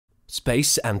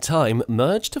Space and time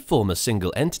merge to form a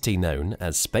single entity known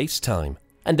as space-time,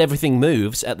 and everything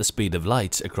moves at the speed of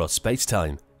light across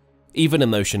space-time. Even a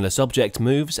motionless object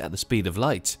moves at the speed of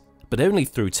light, but only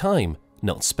through time,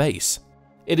 not space.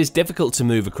 It is difficult to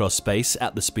move across space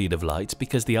at the speed of light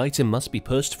because the item must be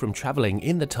pushed from traveling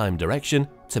in the time direction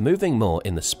to moving more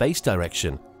in the space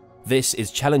direction. This is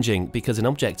challenging because an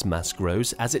object's mass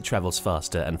grows as it travels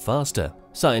faster and faster.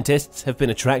 Scientists have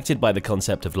been attracted by the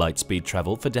concept of light speed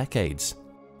travel for decades.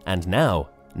 And now,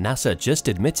 NASA just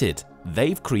admitted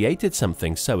they've created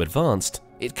something so advanced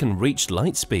it can reach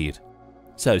light speed.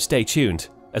 So stay tuned,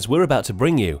 as we're about to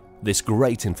bring you this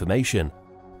great information.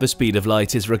 The speed of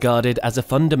light is regarded as a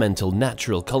fundamental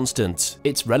natural constant.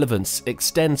 Its relevance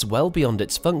extends well beyond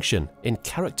its function in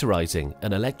characterizing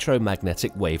an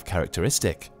electromagnetic wave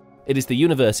characteristic. It is the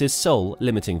universe's sole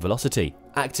limiting velocity,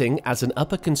 acting as an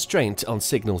upper constraint on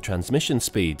signal transmission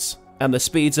speeds, and the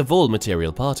speeds of all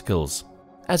material particles.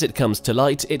 As it comes to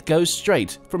light, it goes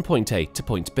straight from point A to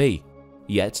point B.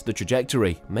 Yet the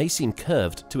trajectory may seem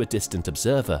curved to a distant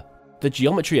observer. The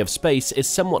geometry of space is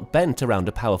somewhat bent around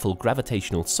a powerful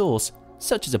gravitational source,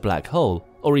 such as a black hole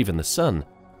or even the sun.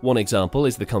 One example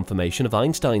is the confirmation of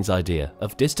Einstein's idea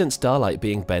of distant starlight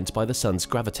being bent by the sun's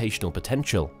gravitational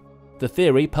potential. The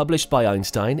theory, published by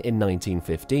Einstein in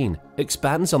 1915,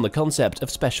 expands on the concept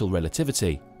of special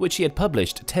relativity, which he had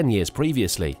published 10 years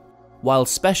previously. While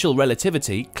special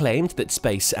relativity claimed that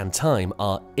space and time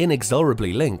are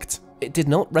inexorably linked, it did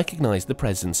not recognize the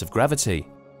presence of gravity.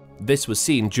 This was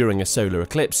seen during a solar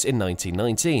eclipse in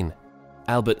 1919.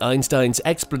 Albert Einstein's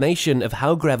explanation of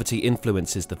how gravity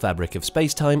influences the fabric of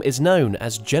spacetime is known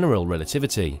as general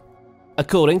relativity.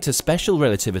 According to special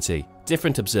relativity,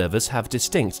 different observers have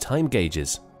distinct time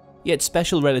gauges. Yet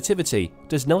special relativity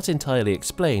does not entirely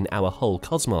explain our whole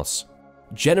cosmos.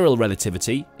 General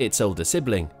relativity, its older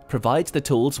sibling, provides the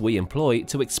tools we employ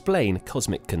to explain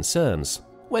cosmic concerns.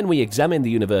 When we examine the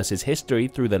universe's history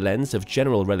through the lens of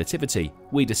general relativity,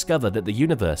 we discover that the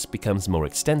universe becomes more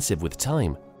extensive with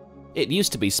time. It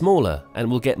used to be smaller and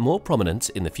will get more prominent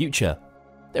in the future.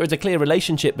 There is a clear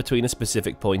relationship between a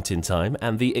specific point in time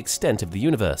and the extent of the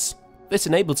universe. This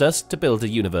enables us to build a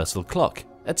universal clock,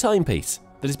 a timepiece,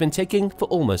 that has been ticking for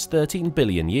almost 13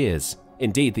 billion years.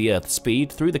 Indeed, the Earth's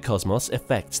speed through the cosmos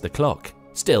affects the clock.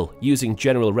 Still, using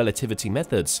general relativity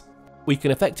methods, we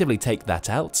can effectively take that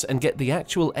out and get the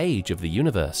actual age of the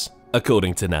universe.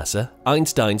 According to NASA,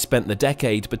 Einstein spent the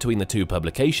decade between the two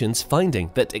publications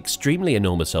finding that extremely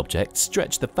enormous objects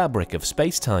stretch the fabric of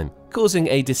space-time, causing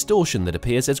a distortion that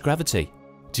appears as gravity.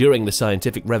 During the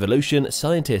scientific revolution,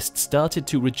 scientists started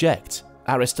to reject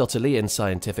Aristotelian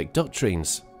scientific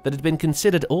doctrines that had been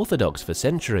considered orthodox for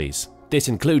centuries. This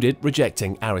included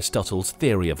rejecting Aristotle's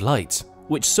theory of light,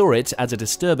 which saw it as a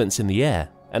disturbance in the air,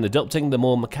 and adopting the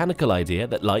more mechanical idea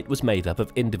that light was made up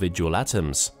of individual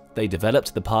atoms. They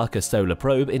developed the Parker Solar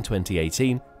Probe in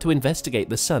 2018 to investigate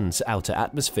the Sun's outer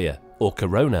atmosphere, or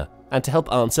corona, and to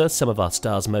help answer some of our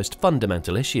star's most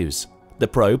fundamental issues. The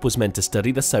probe was meant to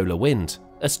study the solar wind,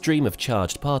 a stream of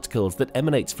charged particles that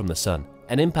emanates from the Sun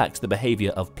and impacts the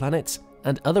behavior of planets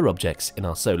and other objects in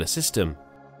our solar system.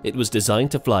 It was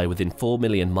designed to fly within 4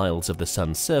 million miles of the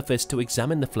Sun's surface to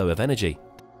examine the flow of energy,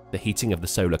 the heating of the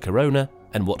solar corona,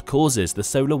 and what causes the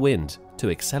solar wind to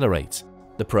accelerate.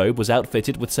 The probe was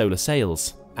outfitted with solar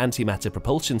sails, antimatter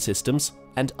propulsion systems,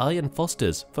 and iron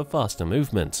fosters for faster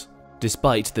movement.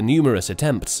 Despite the numerous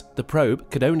attempts, the probe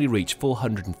could only reach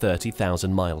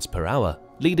 430,000 miles per hour,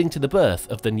 leading to the birth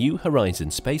of the New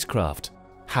Horizons spacecraft.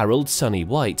 Harold Sonny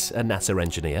White, a NASA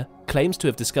engineer, claims to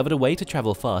have discovered a way to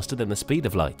travel faster than the speed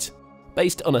of light.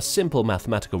 Based on a simple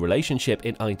mathematical relationship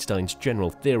in Einstein's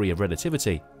general theory of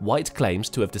relativity, White claims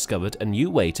to have discovered a new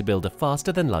way to build a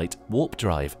faster-than-light warp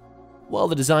drive. While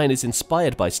the design is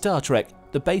inspired by Star Trek,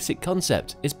 the basic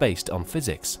concept is based on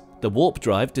physics. The warp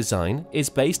drive design is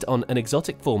based on an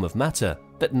exotic form of matter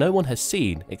that no one has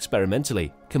seen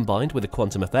experimentally, combined with a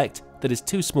quantum effect that is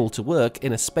too small to work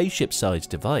in a spaceship-sized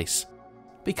device.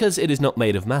 Because it is not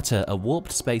made of matter, a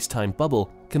warped space-time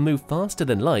bubble can move faster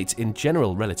than light in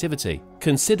general relativity.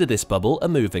 Consider this bubble a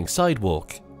moving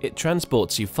sidewalk. It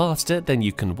transports you faster than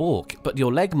you can walk, but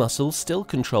your leg muscles still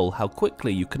control how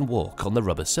quickly you can walk on the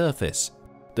rubber surface.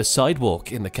 The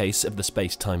sidewalk, in the case of the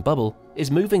space-time bubble, is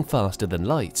moving faster than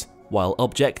light, while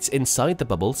objects inside the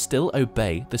bubble still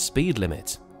obey the speed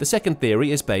limit. The second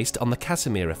theory is based on the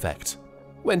Casimir effect.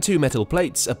 When two metal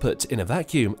plates are put in a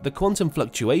vacuum, the quantum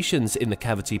fluctuations in the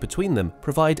cavity between them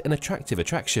provide an attractive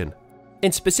attraction.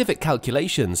 In specific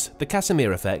calculations, the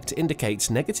Casimir effect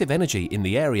indicates negative energy in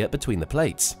the area between the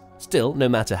plates. Still, no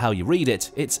matter how you read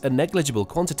it, it's a negligible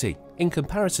quantity in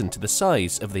comparison to the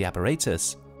size of the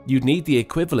apparatus. You'd need the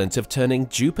equivalent of turning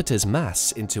Jupiter's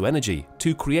mass into energy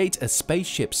to create a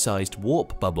spaceship-sized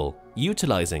warp bubble,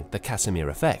 utilizing the Casimir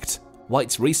effect.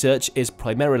 White's research is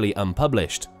primarily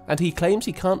unpublished, and he claims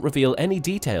he can't reveal any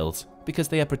details because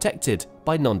they are protected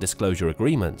by non-disclosure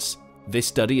agreements. This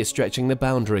study is stretching the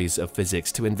boundaries of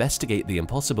physics to investigate the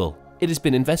impossible. It has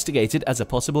been investigated as a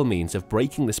possible means of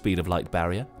breaking the speed of light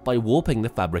barrier by warping the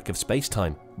fabric of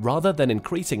space-time, rather than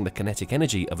increasing the kinetic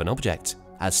energy of an object,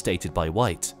 as stated by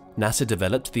White. NASA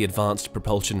developed the Advanced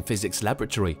Propulsion Physics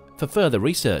Laboratory for further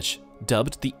research,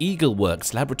 dubbed the Eagle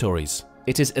Works Laboratories.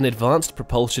 It is an advanced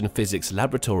propulsion physics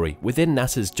laboratory within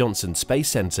NASA's Johnson Space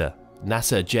Center.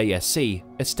 NASA JSC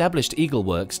established Eagle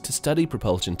Works to study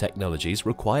propulsion technologies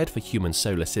required for human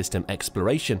solar system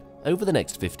exploration over the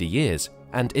next 50 years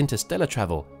and interstellar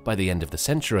travel by the end of the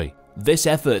century. This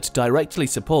effort directly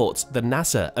supports the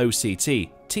NASA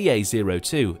OCT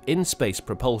TA-02 in-space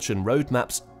propulsion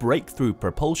roadmap's breakthrough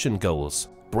propulsion goals.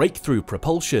 Breakthrough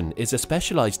propulsion is a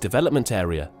specialized development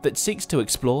area that seeks to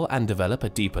explore and develop a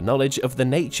deeper knowledge of the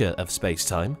nature of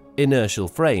space-time, inertial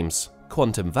frames,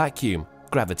 quantum vacuum,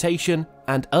 gravitation,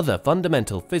 and other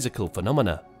fundamental physical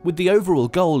phenomena, with the overall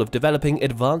goal of developing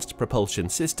advanced propulsion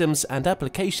systems and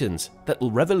applications that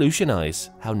will revolutionize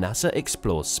how NASA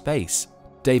explores space.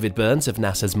 David Burns of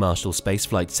NASA's Marshall Space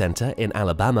Flight Center in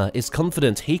Alabama is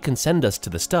confident he can send us to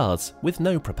the stars with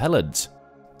no propellants.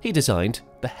 He designed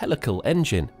the helical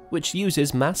engine, which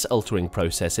uses mass-altering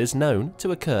processes known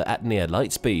to occur at near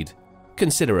light speed.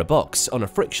 Consider a box on a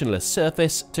frictionless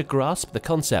surface to grasp the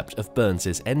concept of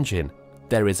Burns's engine.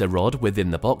 There is a rod within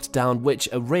the box down which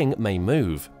a ring may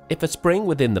move. If a spring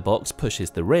within the box pushes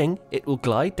the ring, it will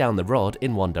glide down the rod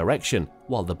in one direction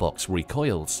while the box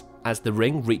recoils. As the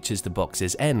ring reaches the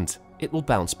box's end, it will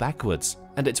bounce backwards,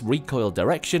 and its recoil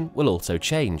direction will also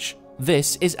change.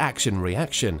 This is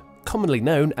action-reaction, commonly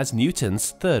known as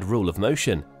Newton's third rule of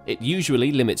motion. It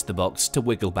usually limits the box to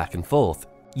wiggle back and forth.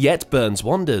 Yet Burns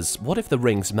wonders, what if the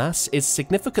ring's mass is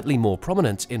significantly more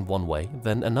prominent in one way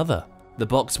than another? The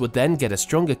box would then get a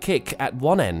stronger kick at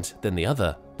one end than the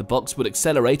other. The box would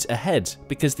accelerate ahead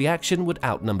because the action would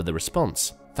outnumber the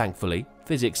response. Thankfully,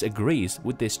 physics agrees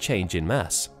with this change in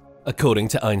mass. According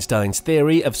to Einstein's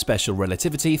theory of special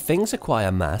relativity, things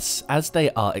acquire mass as they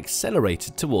are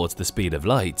accelerated towards the speed of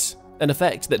light, an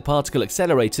effect that particle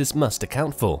accelerators must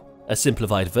account for. A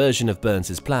simplified version of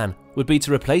Burns's plan would be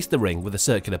to replace the ring with a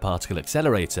circular particle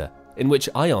accelerator, in which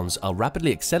ions are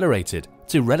rapidly accelerated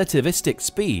to relativistic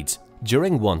speeds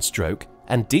during one stroke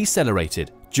and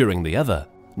decelerated during the other.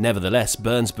 Nevertheless,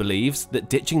 Burns believes that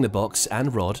ditching the box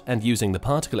and rod and using the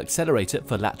particle accelerator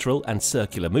for lateral and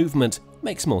circular movement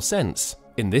makes more sense.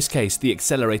 In this case, the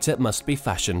accelerator must be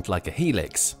fashioned like a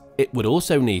helix. It would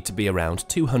also need to be around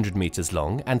 200 meters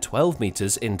long and 12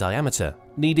 meters in diameter,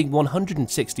 needing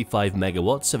 165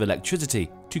 megawatts of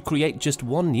electricity to create just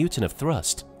 1 newton of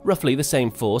thrust, roughly the same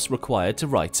force required to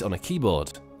write on a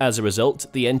keyboard. As a result,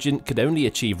 the engine could only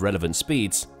achieve relevant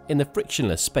speeds in the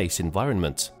frictionless space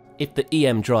environment. If the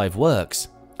EM drive works,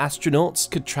 astronauts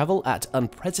could travel at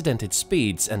unprecedented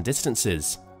speeds and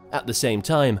distances. At the same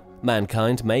time,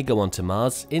 mankind may go onto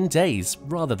Mars in days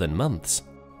rather than months.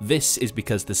 This is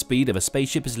because the speed of a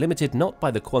spaceship is limited not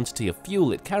by the quantity of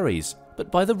fuel it carries,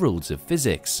 but by the rules of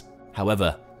physics.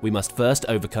 However, we must first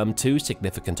overcome 2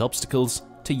 significant obstacles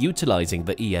to utilizing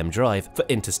the EM drive for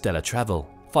interstellar travel: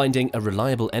 finding a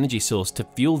reliable energy source to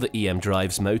fuel the EM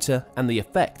drive's motor and the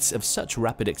effects of such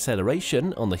rapid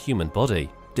acceleration on the human body.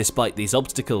 Despite these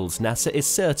obstacles, NASA is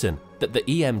certain that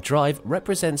the EM drive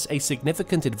represents a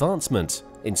significant advancement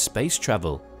in space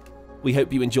travel. We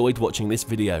hope you enjoyed watching this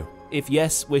video. If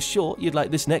yes, we're sure you'd like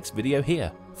this next video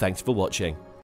here. Thanks for watching.